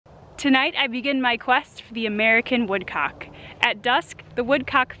Tonight I begin my quest for the American Woodcock. At dusk, the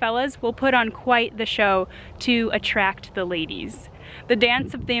Woodcock fellas will put on quite the show to attract the ladies. The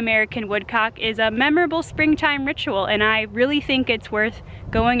dance of the American Woodcock is a memorable springtime ritual, and I really think it's worth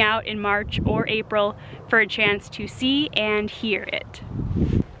going out in March or April for a chance to see and hear it.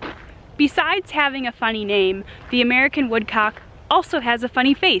 Besides having a funny name, the American Woodcock also has a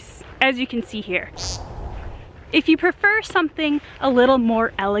funny face, as you can see here. If you prefer something a little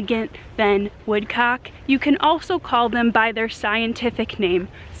more elegant than woodcock, you can also call them by their scientific name,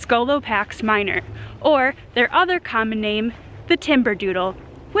 Scolopax minor, or their other common name, the timberdoodle,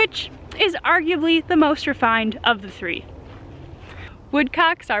 which is arguably the most refined of the three.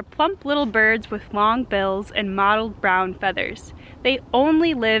 Woodcocks are plump little birds with long bills and mottled brown feathers. They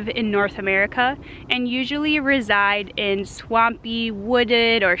only live in North America and usually reside in swampy,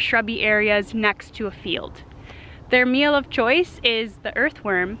 wooded, or shrubby areas next to a field. Their meal of choice is the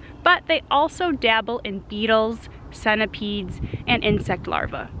earthworm, but they also dabble in beetles, centipedes, and insect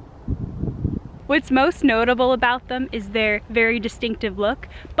larvae. What's most notable about them is their very distinctive look,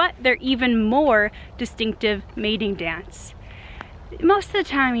 but their even more distinctive mating dance. Most of the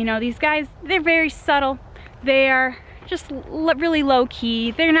time, you know, these guys, they're very subtle. They are just really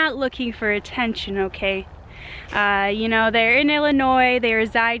low-key. They're not looking for attention, okay? You know, they're in Illinois. They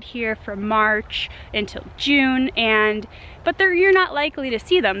reside here from March until June, but you're not likely to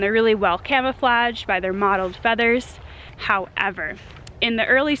see them. They're really well camouflaged by their mottled feathers. However, in the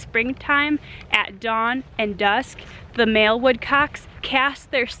early springtime, at dawn and dusk, the male woodcocks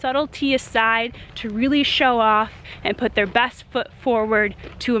cast their subtlety aside to really show off and put their best foot forward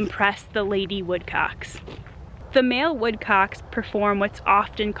to impress the lady woodcocks. The male woodcocks perform what's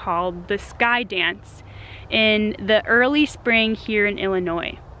often called the sky dance in the early spring here in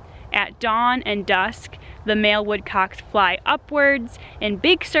Illinois. At dawn and dusk, the male woodcocks fly upwards in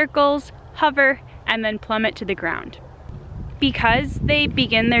big circles, hover, and then plummet to the ground. Because they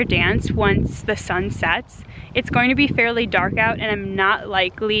begin their dance once the sun sets, it's going to be fairly dark out, and I'm not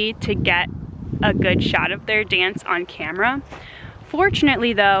likely to get a good shot of their dance on camera.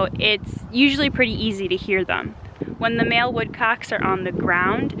 Fortunately though, it's usually pretty easy to hear them. When the male woodcocks are on the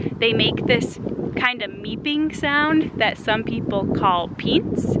ground, they make this kind of meeping sound that some people call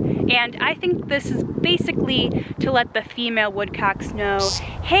peents, and I think this is basically to let the female woodcocks know,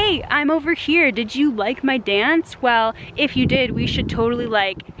 hey, I'm over here, did you like my dance? Well, if you did, we should totally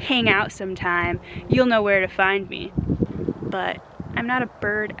like hang out sometime. You'll know where to find me. But I'm not a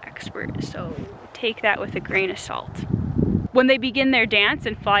bird expert, so take that with a grain of salt. When they begin their dance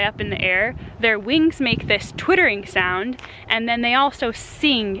and fly up in the air, their wings make this twittering sound, and then they also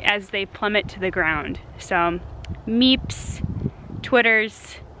sing as they plummet to the ground. So, meeps,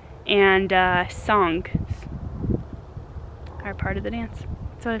 twitters, and songs are part of the dance.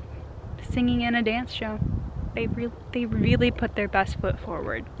 It's a singing and a dance show. They really put their best foot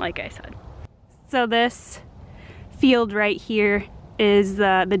forward, like I said. So this field right here is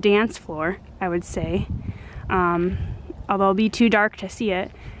the dance floor, I would say. Although it'll be too dark to see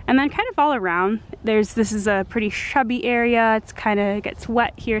it. And then kind of all around, this is a pretty shrubby area. It's kind of gets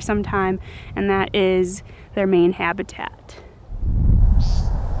wet here sometime, and that is their main habitat.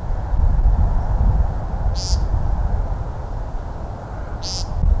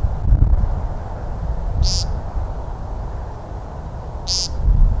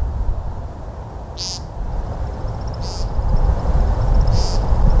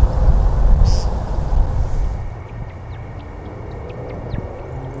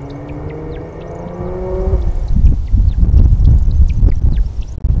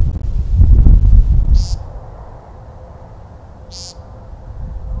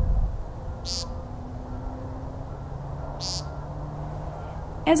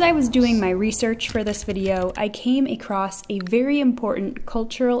 As I was doing my research for this video, I came across a very important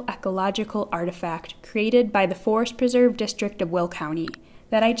cultural ecological artifact created by the Forest Preserve District of Will County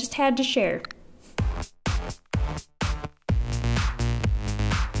that I just had to share.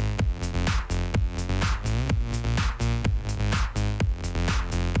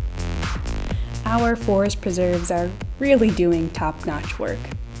 Our forest preserves are really doing top-notch work.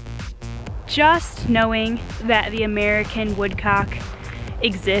 Just knowing that the American woodcock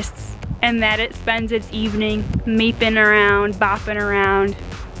exists and that it spends its evening meeping around, bopping around,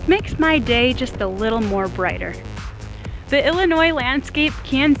 makes my day just a little more brighter. The Illinois landscape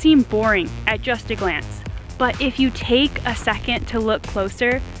can seem boring at just a glance, but if you take a second to look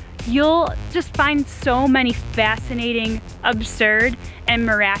closer, you'll just find so many fascinating, absurd, and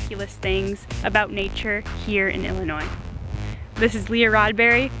miraculous things about nature here in Illinois. This is Leah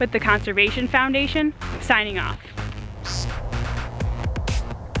Rodberry with the Conservation Foundation, signing off.